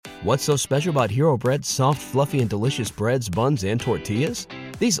What's so special about Hero Bread's soft, fluffy, and delicious breads, buns, and tortillas?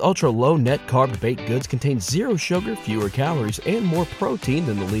 These ultra-low net-carb baked goods contain zero sugar, fewer calories, and more protein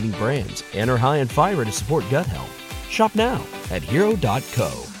than the leading brands, and are high in fiber to support gut health. Shop now at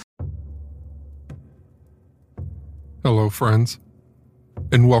Hero.co. Hello, friends,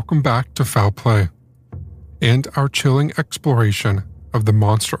 and welcome back to Foul Play and our chilling exploration of the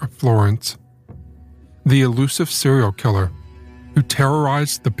Monster of Florence, the elusive serial killer who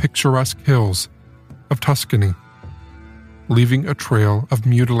terrorized the picturesque hills of Tuscany, leaving a trail of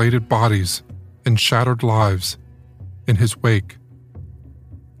mutilated bodies and shattered lives in his wake.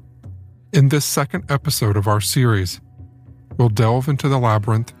 In this second episode of our series, we'll delve into the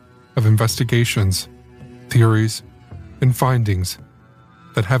labyrinth of investigations, theories, and findings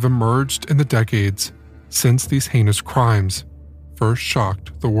that have emerged in the decades since these heinous crimes first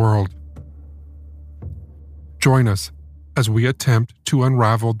shocked the world. Join us as we attempt to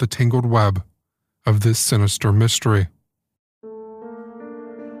unravel the tangled web of this sinister mystery.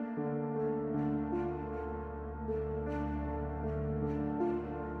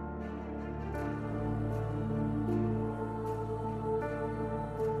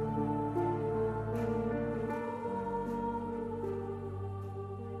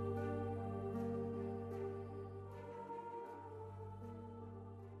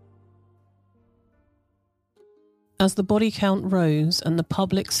 As the body count rose and the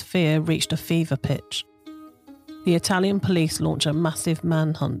public's fear reached a fever pitch, the Italian police launched a massive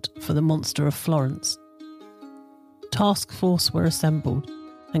manhunt for the Monster of Florence. Task force were assembled,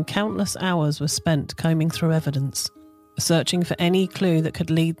 and countless hours were spent combing through evidence, searching for any clue that could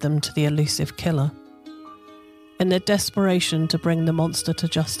lead them to the elusive killer. In their desperation to bring the monster to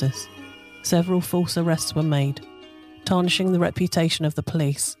justice, several false arrests were made, tarnishing the reputation of the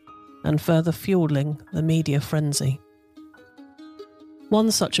police and further fueling the media frenzy.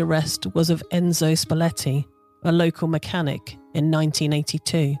 One such arrest was of Enzo Spalletti, a local mechanic, in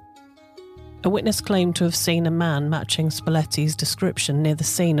 1982. A witness claimed to have seen a man matching Spalletti's description near the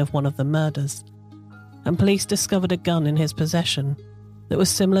scene of one of the murders, and police discovered a gun in his possession that was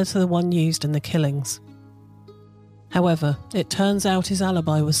similar to the one used in the killings. However, it turns out his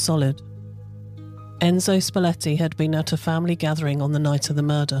alibi was solid. Enzo Spalletti had been at a family gathering on the night of the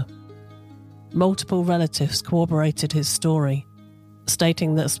murder. Multiple relatives corroborated his story,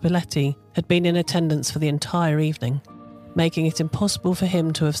 stating that Spalletti had been in attendance for the entire evening, making it impossible for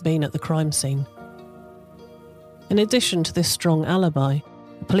him to have been at the crime scene. In addition to this strong alibi,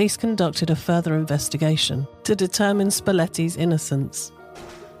 the police conducted a further investigation to determine Spalletti's innocence.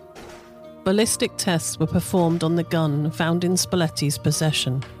 Ballistic tests were performed on the gun found in Spalletti's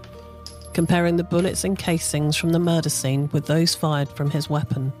possession, comparing the bullets and casings from the murder scene with those fired from his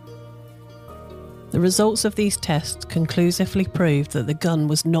weapon. The results of these tests conclusively proved that the gun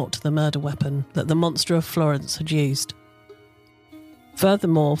was not the murder weapon that the Monster of Florence had used.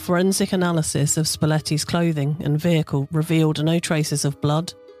 Furthermore, forensic analysis of Spalletti's clothing and vehicle revealed no traces of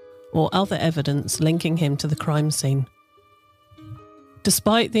blood or other evidence linking him to the crime scene.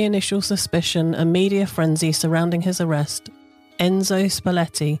 Despite the initial suspicion and media frenzy surrounding his arrest, Enzo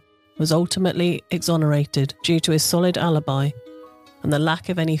Spalletti was ultimately exonerated due to his solid alibi and the lack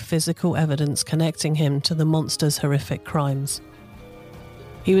of any physical evidence connecting him to the monster's horrific crimes.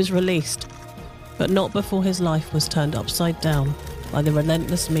 He was released, but not before his life was turned upside down by the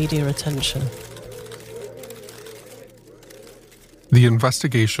relentless media attention. The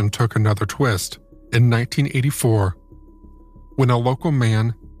investigation took another twist in 1984, when a local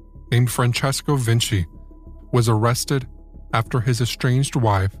man named Francesco Vinci was arrested after his estranged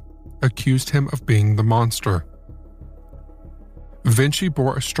wife accused him of being the monster. Vinci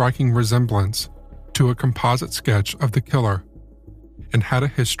bore a striking resemblance to a composite sketch of the killer and had a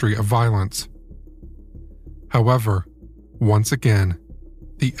history of violence. However, once again,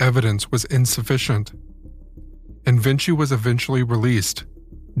 the evidence was insufficient, and Vinci was eventually released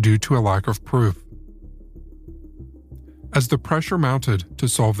due to a lack of proof. As the pressure mounted to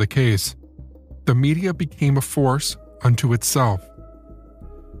solve the case, the media became a force unto itself,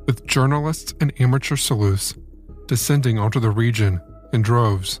 with journalists and amateur sleuths descending onto the region in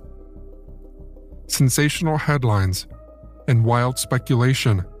droves. Sensational headlines and wild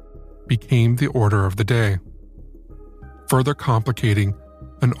speculation became the order of the day, further complicating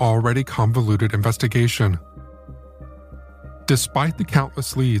an already convoluted investigation. Despite the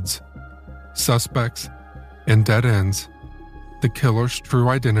countless leads, suspects, and dead ends, the killer's true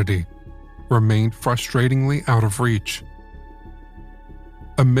identity remained frustratingly out of reach.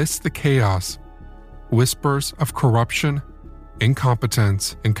 Amidst the chaos, whispers of corruption,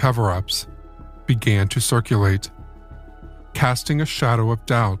 incompetence, and cover-ups began to circulate, casting a shadow of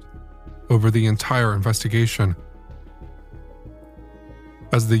doubt over the entire investigation.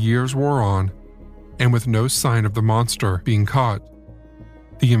 As the years wore on, and with no sign of the monster being caught,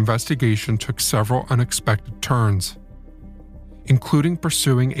 the investigation took several unexpected turns, including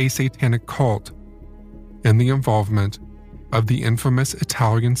pursuing a satanic cult and the involvement of the infamous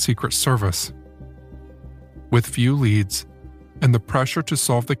Italian Secret Service. With few leads and the pressure to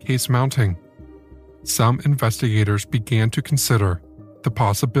solve the case mounting, some investigators began to consider the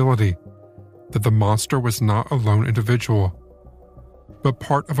possibility that the monster was not a lone individual, but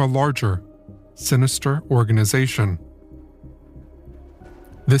part of a larger, sinister organization.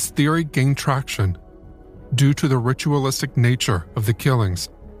 This theory gained traction due to the ritualistic nature of the killings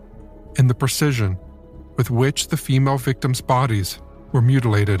and the precision with which the female victims' bodies were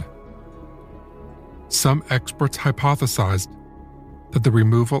mutilated. Some experts hypothesized that the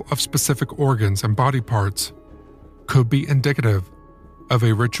removal of specific organs and body parts could be indicative of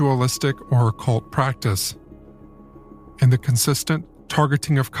a ritualistic or occult practice, and the consistent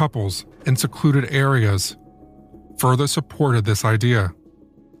targeting of couples in secluded areas further supported this idea.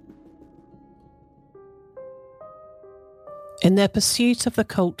 In their pursuit of the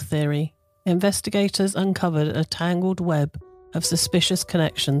cult theory, investigators uncovered a tangled web of suspicious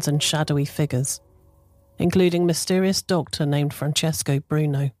connections and shadowy figures, including a mysterious doctor named Francesco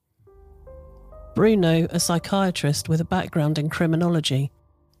Bruno. Bruno, a psychiatrist with a background in criminology,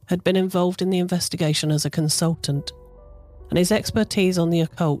 had been involved in the investigation as a consultant, and his expertise on the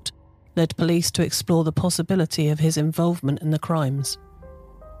occult led police to explore the possibility of his involvement in the crimes.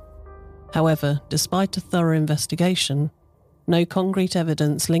 However, despite a thorough investigation, no concrete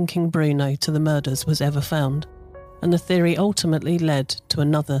evidence linking Bruno to the murders was ever found, and the theory ultimately led to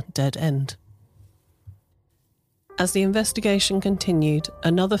another dead end. As the investigation continued,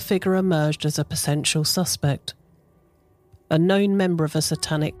 another figure emerged as a potential suspect. A known member of a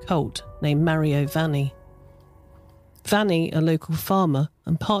satanic cult named Mario Vanni. Vanni, a local farmer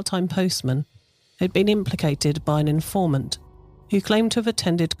and part-time postman, had been implicated by an informant who claimed to have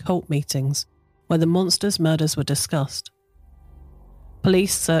attended cult meetings where the monster's murders were discussed.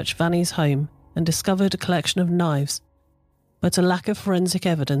 Police searched Vanni's home and discovered a collection of knives, but a lack of forensic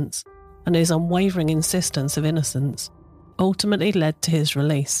evidence and his unwavering insistence of innocence ultimately led to his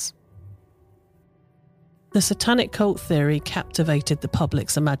release. The satanic cult theory captivated the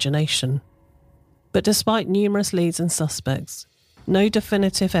public's imagination, but despite numerous leads and suspects, no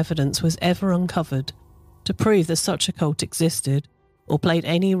definitive evidence was ever uncovered to prove that such a cult existed or played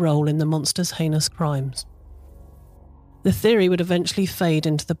any role in the monster's heinous crimes. The theory would eventually fade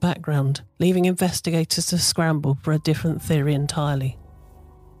into the background, leaving investigators to scramble for a different theory entirely.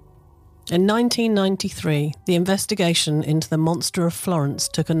 In 1993, the investigation into the Monster of Florence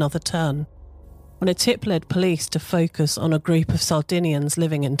took another turn, when a tip led police to focus on a group of Sardinians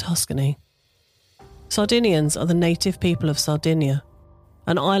living in Tuscany. Sardinians are the native people of Sardinia,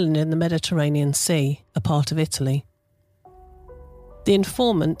 an island in the Mediterranean Sea, a part of Italy. The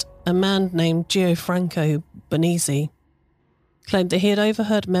informant, a man named Gianfranco Bonizzi, claimed that he had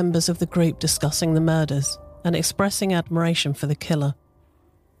overheard members of the group discussing the murders and expressing admiration for the killer.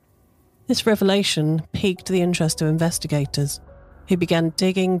 This revelation piqued the interest of investigators, who began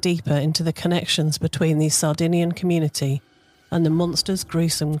digging deeper into the connections between the Sardinian community and the monster's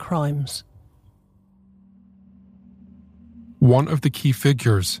gruesome crimes. One of the key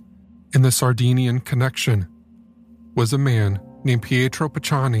figures in the Sardinian connection was a man named Pietro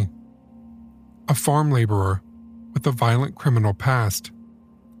Pacciani, a farm laborer with a violent criminal past.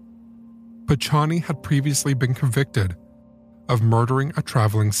 Pacciani had previously been convicted of murdering a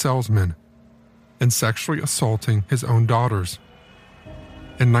traveling salesman and sexually assaulting his own daughters.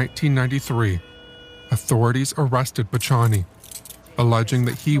 In 1993, authorities arrested Pacciani, alleging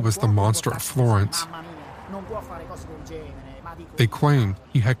that he was the Monster of Florence. They claimed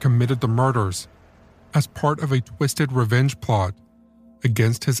he had committed the murders as part of a twisted revenge plot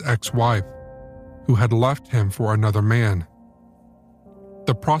against his ex-wife, who had left him for another man.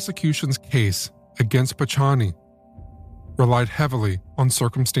 The prosecution's case against Pacciani relied heavily on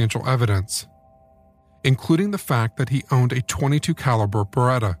circumstantial evidence, including the fact that he owned a .22 caliber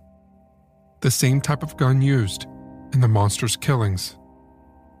Beretta, the same type of gun used in the monster's killings.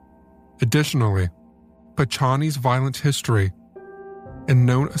 Additionally, Pacciani's violent history and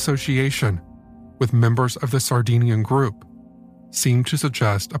known association with members of the Sardinian group seemed to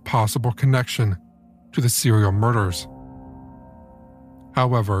suggest a possible connection to the serial murders.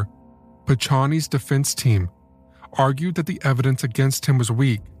 However, Pacciani's defense team argued that the evidence against him was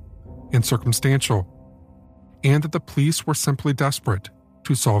weak and circumstantial, and that the police were simply desperate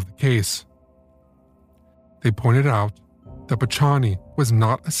to solve the case. They pointed out that Pacciani was was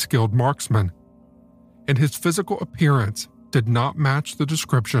not a skilled marksman, and his physical appearance did not match the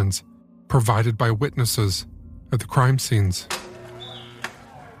descriptions provided by witnesses at the crime scenes.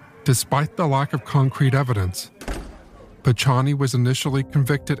 Despite the lack of concrete evidence, Pacciani was initially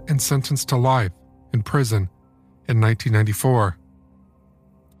convicted and sentenced to life in prison in 1994.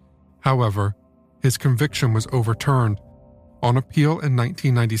 However, his conviction was overturned on appeal in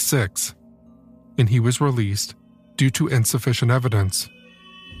 1996, and he was released due to insufficient evidence.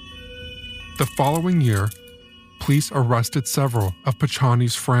 The following year, police arrested several of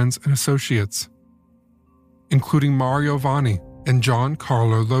Pacciani's friends and associates, including Mario Vanni and John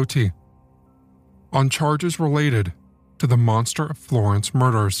Carlo Lotti, on charges related to the Monster of Florence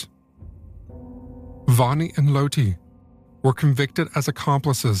murders. Vanni and Lotti were convicted as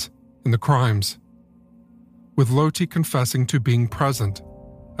accomplices in the crimes, with Lotti confessing to being present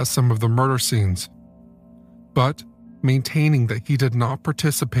at some of the murder scenes, but maintaining that he did not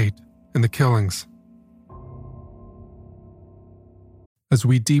participate in the killings. As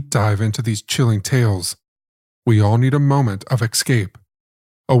we deep dive into these chilling tales, we all need a moment of escape,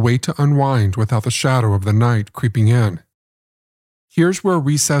 a way to unwind without the shadow of the night creeping in. Here's where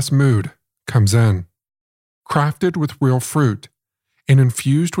Recess Mood comes in. Crafted with real fruit and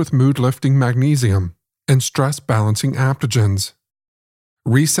infused with mood-lifting magnesium and stress-balancing adaptogens,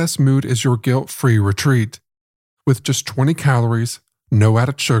 Recess Mood is your guilt-free retreat. With just 20 calories, no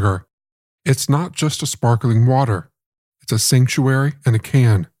added sugar, it's not just a sparkling water, it's a sanctuary in a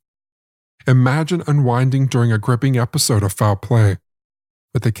can. Imagine unwinding during a gripping episode of Foul Play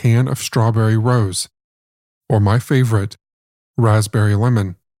with a can of strawberry rose, or my favorite, raspberry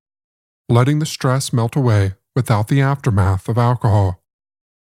lemon, letting the stress melt away without the aftermath of alcohol.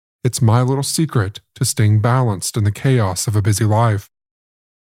 It's my little secret to staying balanced in the chaos of a busy life.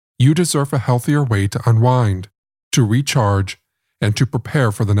 You deserve a healthier way to unwind, to recharge, and to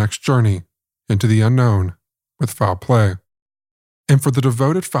prepare for the next journey into the unknown with Foul Play. And for the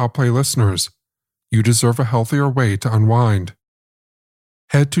devoted Foul Play listeners, you deserve a healthier way to unwind.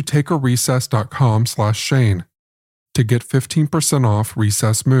 Head to takearecess.com/Shane to get 15% off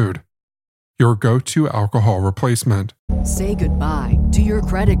Recess Mood, your go-to alcohol replacement. Say goodbye to your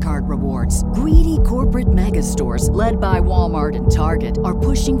credit card rewards. Greedy corporate mega stores, led by Walmart and Target, are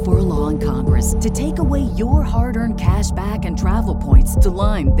pushing for a law in Congress to take away your hard-earned cash back and travel points to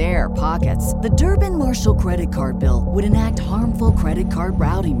line their pockets. The Durbin-Marshall credit card bill would enact harmful credit card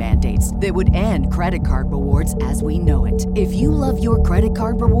routing mandates that would end credit card rewards as we know it. If you love your credit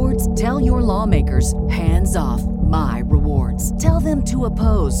card rewards, tell your lawmakers, hands off my rewards. Tell them to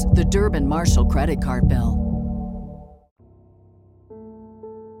oppose the Durbin-Marshall credit card bill.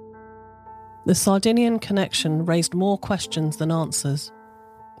 The Sardinian connection raised more questions than answers,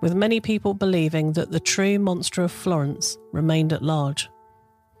 with many people believing that the true Monster of Florence remained at large.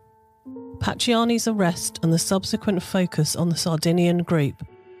 Pacciani's arrest and the subsequent focus on the Sardinian group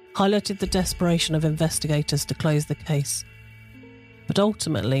highlighted the desperation of investigators to close the case. But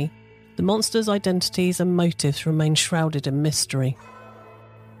ultimately, the monster's identities and motives remain shrouded in mystery.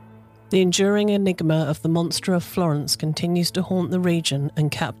 The enduring enigma of the Monster of Florence continues to haunt the region and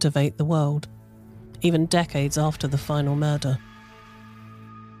captivate the world, even decades after the final murder.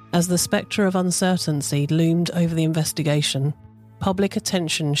 As the spectre of uncertainty loomed over the investigation, public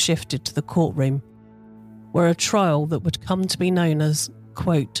attention shifted to the courtroom, where a trial that would come to be known as,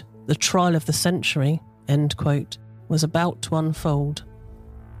 quote, the trial of the century, end quote, was about to unfold.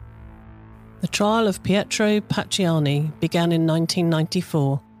 The trial of Pietro Pacciani began in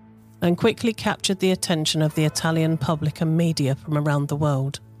 1994 and quickly captured the attention of the Italian public and media from around the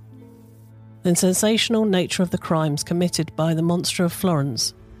world. The sensational nature of the crimes committed by the Monster of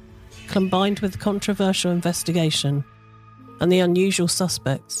Florence, combined with the controversial investigation and the unusual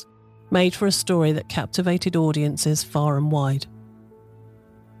suspects, made for a story that captivated audiences far and wide.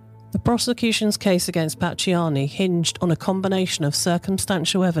 The prosecution's case against Pacciani hinged on a combination of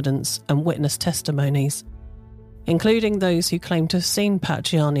circumstantial evidence and witness testimonies, including those who claimed to have seen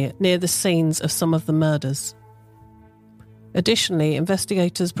Pacciani near the scenes of some of the murders. Additionally,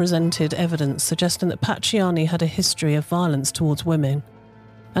 investigators presented evidence suggesting that Pacciani had a history of violence towards women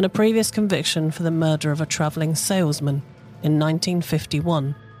and a previous conviction for the murder of a travelling salesman in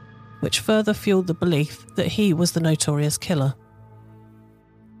 1951, which further fueled the belief that he was the notorious killer.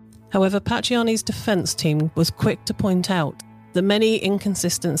 However, Pacciani's defence team was quick to point out the many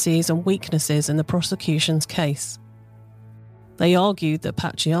inconsistencies and weaknesses in the prosecution's case. They argued that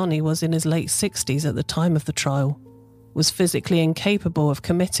Pacciani was in his late 60s at the time of the trial, was physically incapable of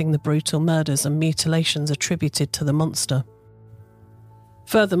committing the brutal murders and mutilations attributed to the monster.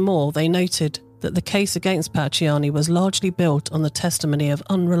 Furthermore, they noted that the case against Pacciani was largely built on the testimony of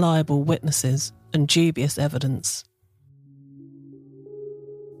unreliable witnesses and dubious evidence.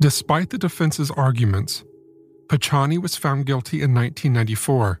 Despite the defense's arguments, Pacciani was found guilty in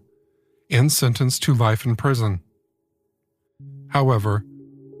 1994 and sentenced to life in prison. However,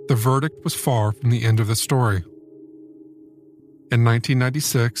 the verdict was far from the end of the story. In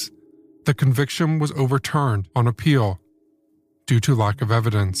 1996, the conviction was overturned on appeal due to lack of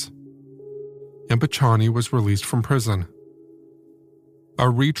evidence, and Pacciani was released from prison. A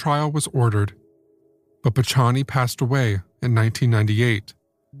retrial was ordered, but Pacciani passed away in 1998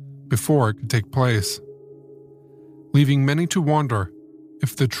 before it could take place, leaving many to wonder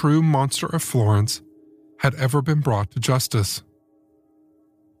if the true Monster of Florence had ever been brought to justice.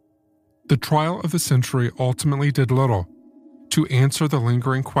 The trial of the century ultimately did little to answer the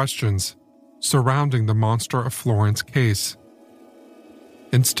lingering questions surrounding the Monster of Florence case.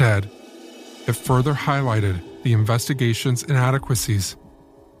 Instead, it further highlighted the investigation's inadequacies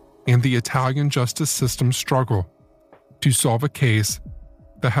and the Italian justice system's struggle to solve a case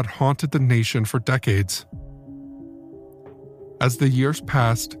that had haunted the nation for decades. As the years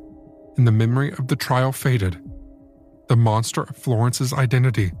passed and the memory of the trial faded, the Monster of Florence's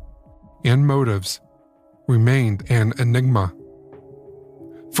identity and motives remained an enigma,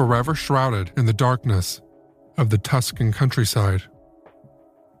 forever shrouded in the darkness of the Tuscan countryside.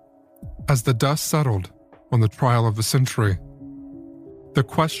 As the dust settled on the trial of the century, the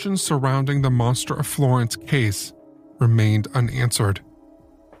questions surrounding the Monster of Florence case remained unanswered,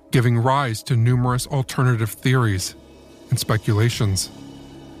 giving rise to numerous alternative theories and speculations.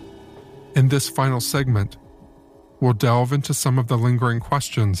 In this final segment, we'll delve into some of the lingering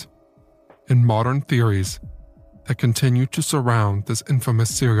questions and modern theories that continue to surround this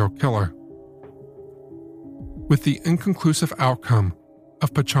infamous serial killer. With the inconclusive outcome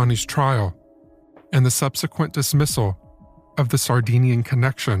of Pacciani's trial and the subsequent dismissal of the Sardinian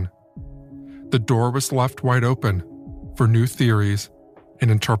connection, the door was left wide open for new theories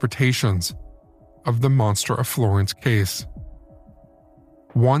and interpretations of the Monster of Florence case.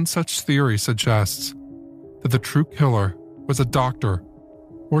 One such theory suggests that the true killer was a doctor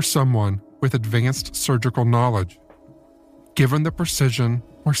or someone with advanced surgical knowledge, given the precision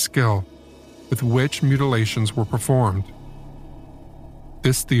or skill with which mutilations were performed.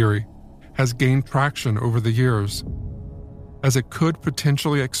 This theory has gained traction over the years, as it could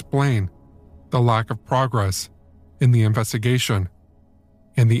potentially explain the lack of progress in the investigation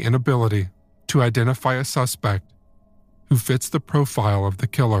and the inability to identify a suspect who fits the profile of the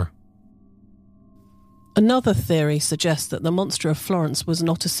killer. Another theory suggests that the Monster of Florence was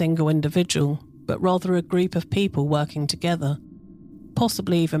not a single individual, but rather a group of people working together,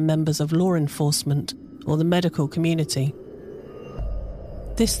 possibly even members of law enforcement or the medical community.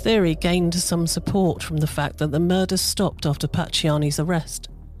 This theory gained some support from the fact that the murders stopped after Pacciani's arrest,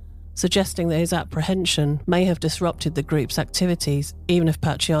 suggesting that his apprehension may have disrupted the group's activities even if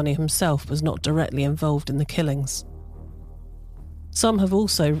Pacciani himself was not directly involved in the killings. Some have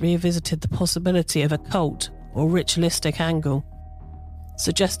also revisited the possibility of a cult or ritualistic angle,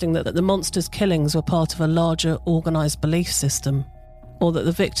 suggesting that the monster's killings were part of a larger organised belief system, or that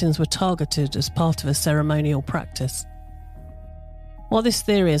the victims were targeted as part of a ceremonial practice. While this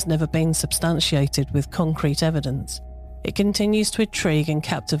theory has never been substantiated with concrete evidence, it continues to intrigue and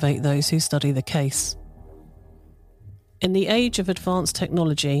captivate those who study the case. In the age of advanced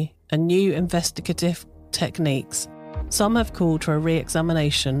technology and new investigative techniques, some have called for a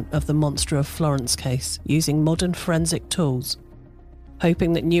re-examination of the Monster of Florence case using modern forensic tools,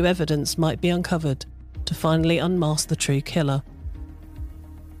 hoping that new evidence might be uncovered to finally unmask the true killer.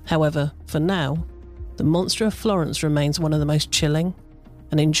 However, for now, the Monster of Florence remains one of the most chilling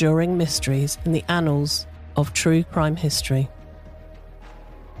and enduring mysteries in the annals of true crime history.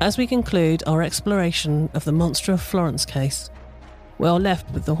 As we conclude our exploration of the Monster of Florence case, we are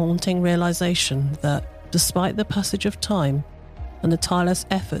left with the haunting realisation that, despite the passage of time and the tireless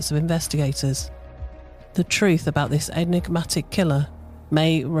efforts of investigators, the truth about this enigmatic killer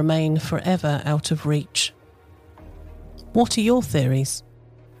may remain forever out of reach. What are your theories?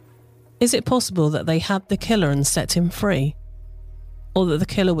 Is it possible that they had the killer and set him free? Or that the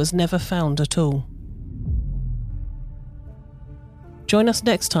killer was never found at all? Join us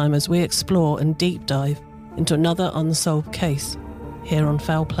next time as we explore and deep dive into another unsolved case here on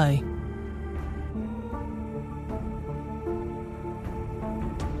Foul Play.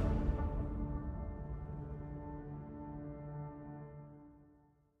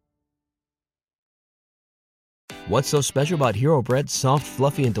 What's so special about Hero Bread's soft,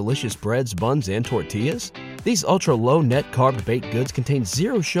 fluffy, and delicious breads, buns, and tortillas? These ultra-low net-carb baked goods contain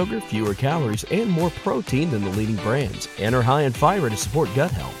zero sugar, fewer calories, and more protein than the leading brands, and are high in fiber to support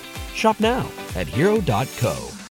gut health. Shop now at Hero.co.